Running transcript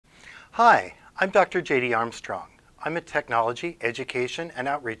Hi, I'm Dr. JD Armstrong. I'm a technology, education, and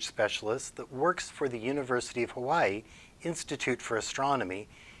outreach specialist that works for the University of Hawaii Institute for Astronomy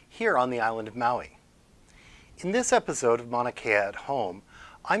here on the island of Maui. In this episode of MKO at Home,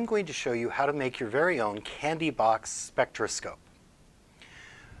 I'm going to show you how to make your very own candy box spectroscope.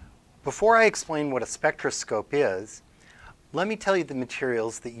 Before I explain what a spectroscope is, let me tell you the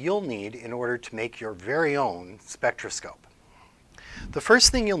materials that you'll need in order to make your very own spectroscope. The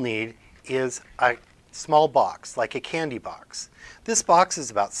first thing you'll need is a small box, like a candy box. This box is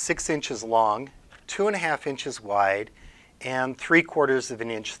about 6 inches long, 2.5 inches wide, and 3/4 of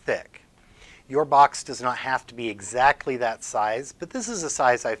an inch thick. Your box does not have to be exactly that size, but this is a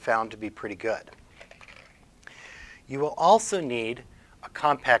size I found to be pretty good. You will also need a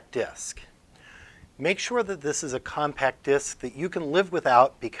compact disc. Make sure that this is a compact disc that you can live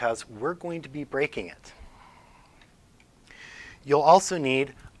without because we're going to be breaking it. You'll also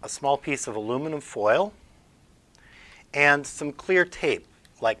need a small piece of aluminum foil and some clear tape,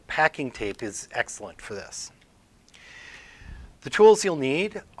 like packing tape is excellent for this. The tools you'll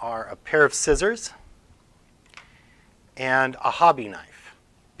need are a pair of scissors and a hobby knife.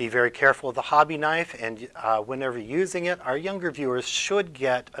 Be very careful of the hobby knife, and whenever using it, our younger viewers should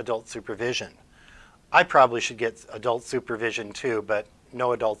get adult supervision. I probably should get adult supervision too, but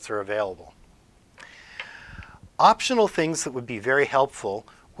no adults are available. Optional things that would be very helpful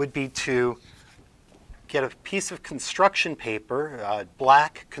would be to get a piece of construction paper,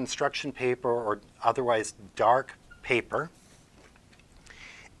 black construction paper or otherwise dark paper,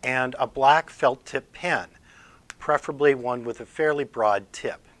 and a black felt tip pen, preferably one with a fairly broad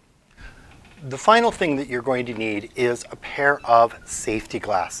tip. The final thing that you're going to need is a pair of safety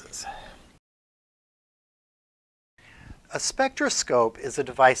glasses. A spectroscope is a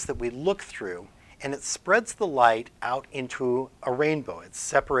device that we look through, and it spreads the light out into a rainbow. It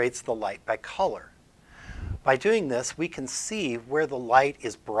separates the light by color. By doing this, we can see where the light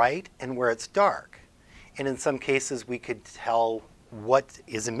is bright and where it's dark. And in some cases, we could tell what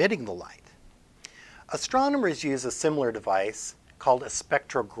is emitting the light. Astronomers use a similar device called a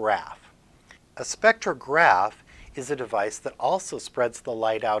spectrograph. A spectrograph is a device that also spreads the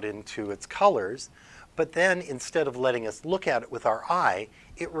light out into its colors, but then instead of letting us look at it with our eye,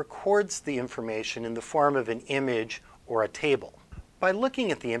 it records the information in the form of an image or a table. By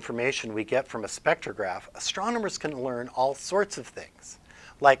looking at the information we get from a spectrograph, astronomers can learn all sorts of things,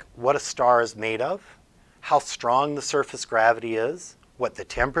 like what a star is made of, how strong the surface gravity is, what the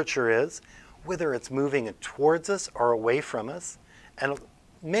temperature is, whether it's moving towards us or away from us, and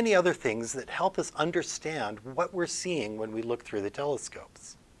many other things that help us understand what we're seeing when we look through the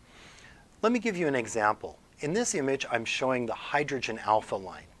telescopes. Let me give you an example. In this image, I'm showing the hydrogen alpha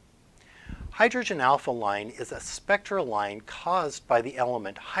line. Hydrogen alpha line is a spectral line caused by the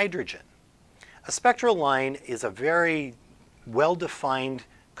element hydrogen. A spectral line is a very well-defined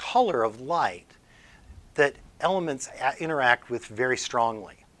color of light that elements interact with very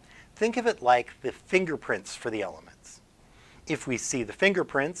strongly. Think of it like the fingerprints for the elements. If we see the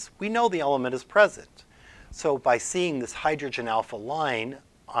fingerprints, we know the element is present. So by seeing this hydrogen alpha line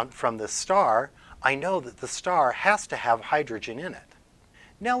from the star, I know that the star has to have hydrogen in it.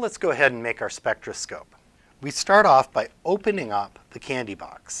 Now let's go ahead and make our spectroscope. We start off by opening up the candy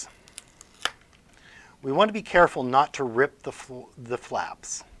box. We want to be careful not to rip the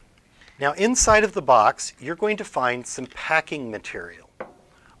flaps. Now inside of the box, you're going to find some packing material.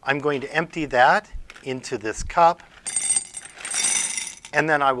 I'm going to empty that into this cup, and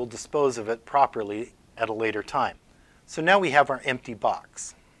then I will dispose of it properly at a later time. So now we have our empty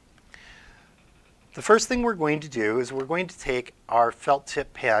box. The first thing we're going to do is we're going to take our felt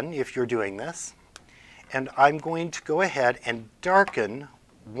tip pen, if you're doing this, and I'm going to go ahead and darken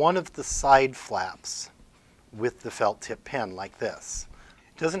one of the side flaps with the felt tip pen like this.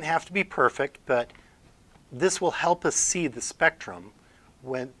 It doesn't have to be perfect, but this will help us see the spectrum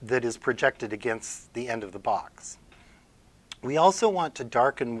that is projected against the end of the box. We also want to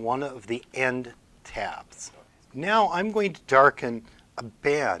darken one of the end tabs. Now I'm going to darken a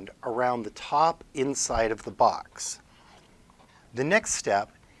band around the top inside of the box. The next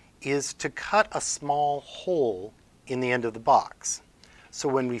step is to cut a small hole in the end of the box. So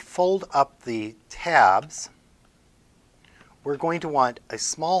when we fold up the tabs, we're going to want a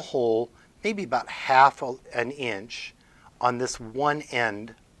small hole, maybe about half an inch, on this one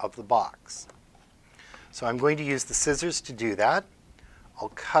end of the box. So I'm going to use the scissors to do that.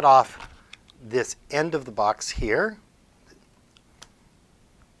 I'll cut off this end of the box here,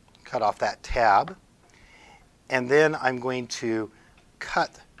 cut off that tab, and then I'm going to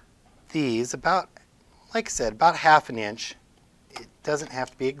cut these about, like I said, about half an inch doesn't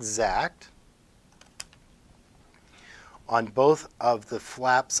have to be exact. On both of the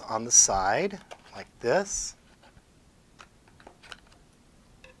flaps on the side, like this.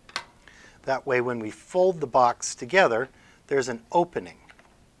 That way when we fold the box together, there's an opening.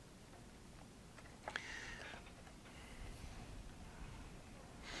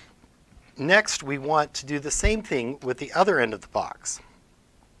 Next, we want to do the same thing with the other end of the box.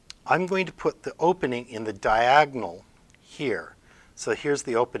 I'm going to put the opening in the diagonal here. So here's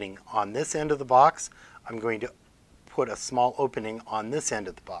the opening on this end of the box. I'm going to put a small opening on this end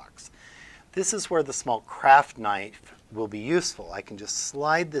of the box. This is where the small craft knife will be useful. I can just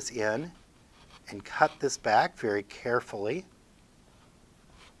slide this in and cut this back very carefully.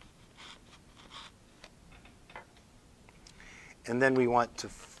 And then we want to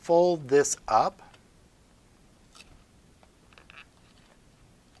fold this up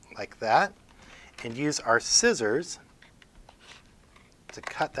like that and use our scissors to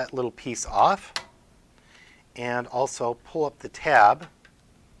cut that little piece off, and also pull up the tab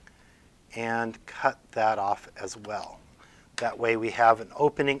and cut that off as well. That way we have an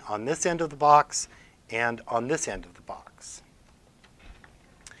opening on this end of the box and on this end of the box.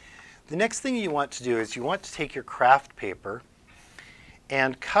 The next thing you want to do is you want to take your craft paper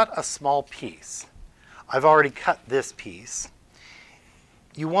and cut a small piece. I've already cut this piece.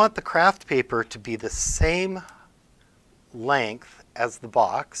 You want the craft paper to be the same length as the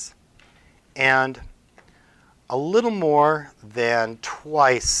box and a little more than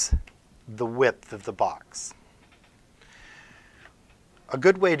twice the width of the box. A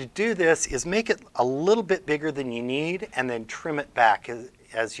good way to do this is make it a little bit bigger than you need and then trim it back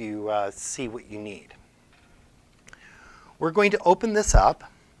as you see what you need. We're going to open this up.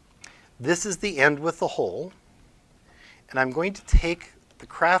 This is the end with the hole. And I'm going to take the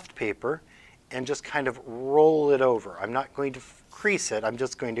craft paper and just kind of roll it over. I'm not going to crease it. I'm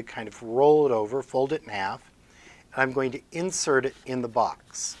just going to kind of roll it over, fold it in half. And I'm going to insert it in the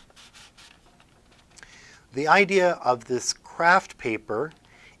box. The idea of this craft paper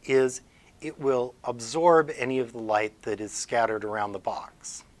is it will absorb any of the light that is scattered around the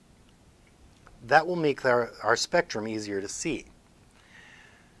box. That will make our spectrum easier to see.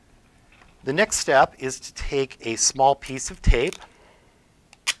 The next step is to take a small piece of tape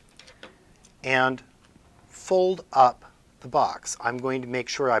and fold up the box. I'm going to make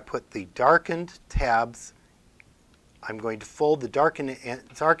sure I put the darkened tabs. I'm going to fold the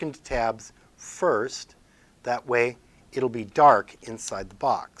darkened tabs first. That way it'll be dark inside the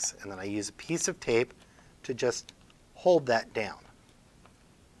box. And then I use a piece of tape to just hold that down.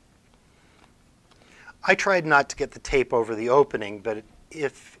 I tried not to get the tape over the opening, but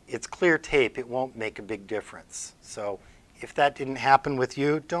if it's clear tape, it won't make a big difference. So if that didn't happen with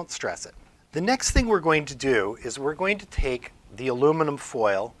you, don't stress it. The next thing we're going to do is we're going to take the aluminum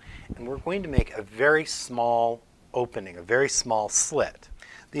foil and we're going to make a very small opening, a very small slit.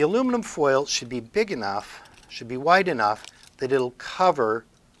 The aluminum foil should be big enough, should be wide enough that it'll cover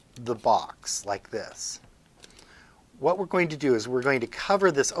the box like this. What we're going to do is we're going to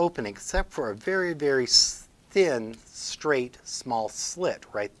cover this opening except for a very, very thin, straight, small slit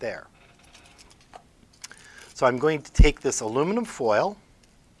right there. So I'm going to take this aluminum foil.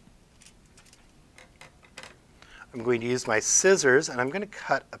 I'm going to use my scissors and I'm going to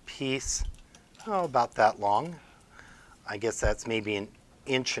cut a piece, about that long. I guess that's maybe 1.5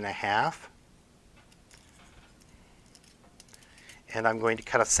 inches. And I'm going to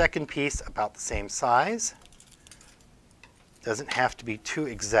cut a second piece about the same size. Doesn't have to be too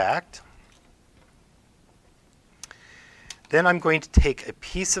exact. Then I'm going to take a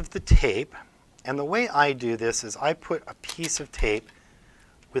piece of the tape, and the way I do this is I put a piece of tape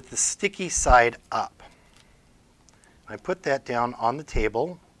with the sticky side up. I put that down on the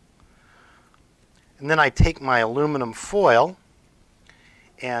table, and then I take my aluminum foil,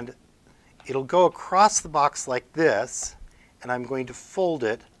 and it'll go across the box like this, and I'm going to fold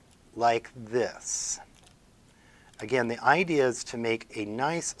it like this. Again, the idea is to make a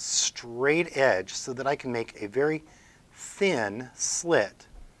nice straight edge so that I can make a very thin slit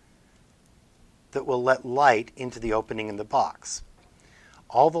that will let light into the opening in the box.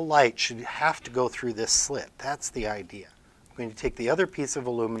 All the light should have to go through this slit. That's the idea. I'm going to take the other piece of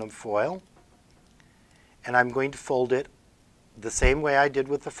aluminum foil and I'm going to fold it the same way I did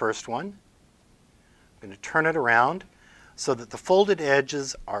with the first one. I'm going to turn it around so that the folded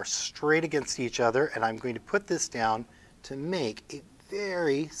edges are straight against each other, and I'm going to put this down to make a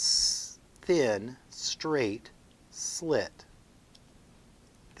very thin, straight slit.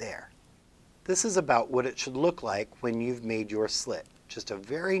 There. This is about what it should look like when you've made your slit. Just a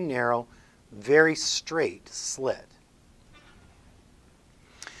very narrow, very straight slit.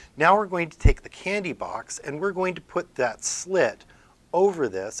 Now we're going to take the candy box and we're going to put that slit over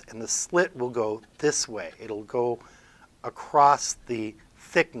this, and the slit will go this way. It'll go across the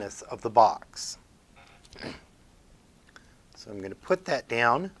thickness of the box. So I'm going to put that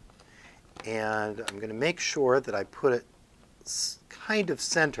down, and I'm going to make sure that I put it kind of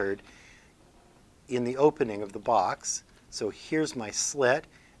centered in the opening of the box. So here's my slit.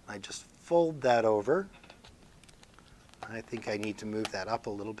 I just fold that over. I think I need to move that up a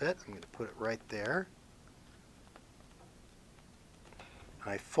little bit. I'm going to put it right there.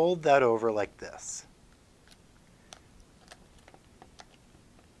 I fold that over like this.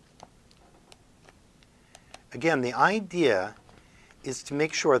 Again, the idea is to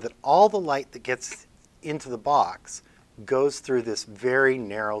make sure that all the light that gets into the box goes through this very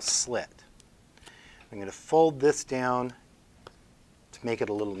narrow slit. I'm going to fold this down to make it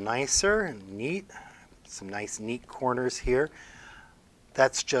a little nicer and neat. Some nice neat corners here.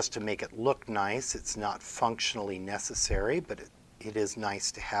 That's just to make it look nice. It's not functionally necessary, but it is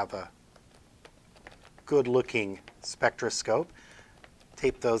nice to have a good looking spectroscope.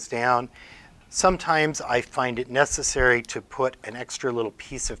 Tape those down. Sometimes I find it necessary to put an extra little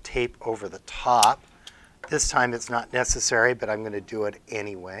piece of tape over the top. This time it's not necessary, but I'm going to do it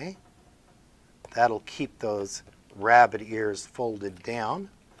anyway. That'll keep those rabbit ears folded down.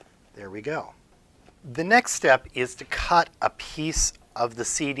 There we go. The next step is to cut a piece of the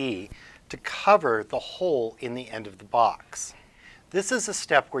CD to cover the hole in the end of the box. This is a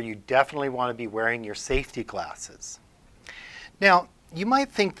step where you definitely want to be wearing your safety glasses. Now, you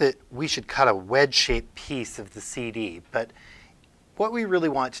might think that we should cut a wedge-shaped piece of the CD, but what we really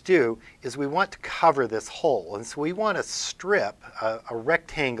want to do is we want to cover this hole. And so we want to strip a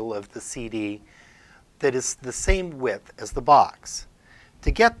rectangle of the CD that is the same width as the box. To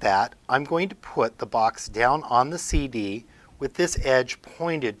get that, I'm going to put the box down on the CD with this edge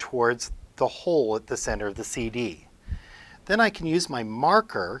pointed towards the hole at the center of the CD. Then I can use my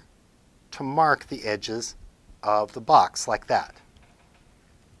marker to mark the edges of the box like that.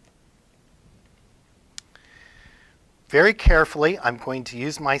 Very carefully, I'm going to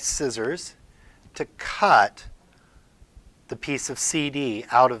use my scissors to cut the piece of CD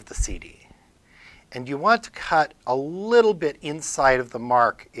out of the CD. And you want to cut a little bit inside of the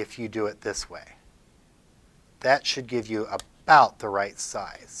mark if you do it this way. That should give you about the right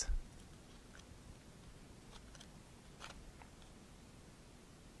size.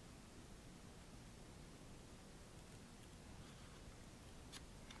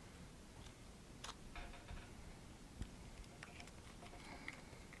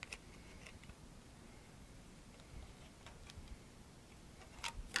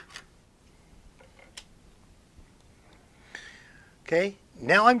 Okay,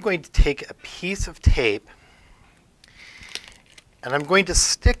 now I'm going to take a piece of tape and I'm going to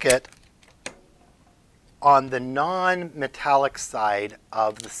stick it on the non-metallic side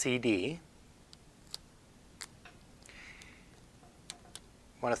of the CD.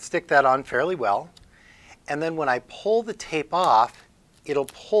 I want to stick that on fairly well. And then when I pull the tape off, it'll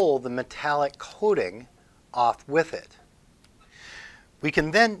pull the metallic coating off with it. We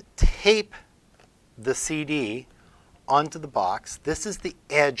can then tape the CD onto the box. This is the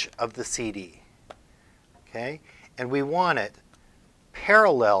edge of the CD. Okay? And we want it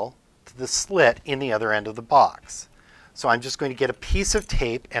parallel to the slit in the other end of the box. So I'm just going to get a piece of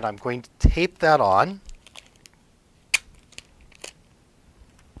tape and I'm going to tape that on.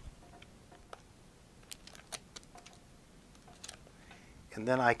 And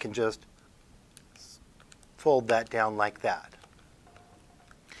then I can just fold that down like that.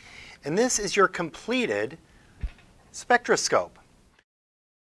 And this is your completed spectroscope.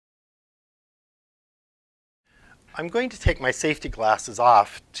 I'm going to take my safety glasses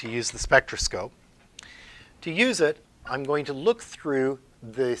off to use the spectroscope. To use it, I'm going to look through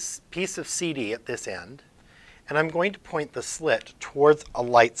this piece of CD at this end, and I'm going to point the slit towards a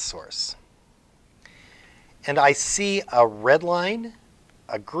light source. And I see a red line,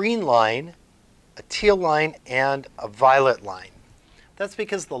 a green line, a teal line, and a violet line. That's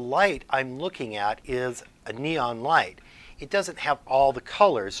because the light I'm looking at is a neon light. It doesn't have all the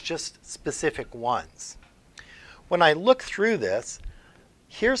colors, just specific ones. When I look through this,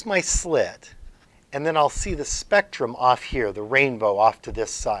 here's my slit, and then I'll see the spectrum off here, the rainbow off to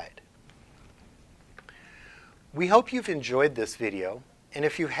this side. We hope you've enjoyed this video, and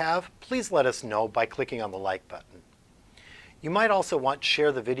if you have, please let us know by clicking on the like button. You might also want to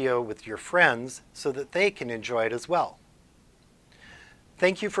share the video with your friends so that they can enjoy it as well.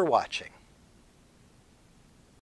 Thank you for watching.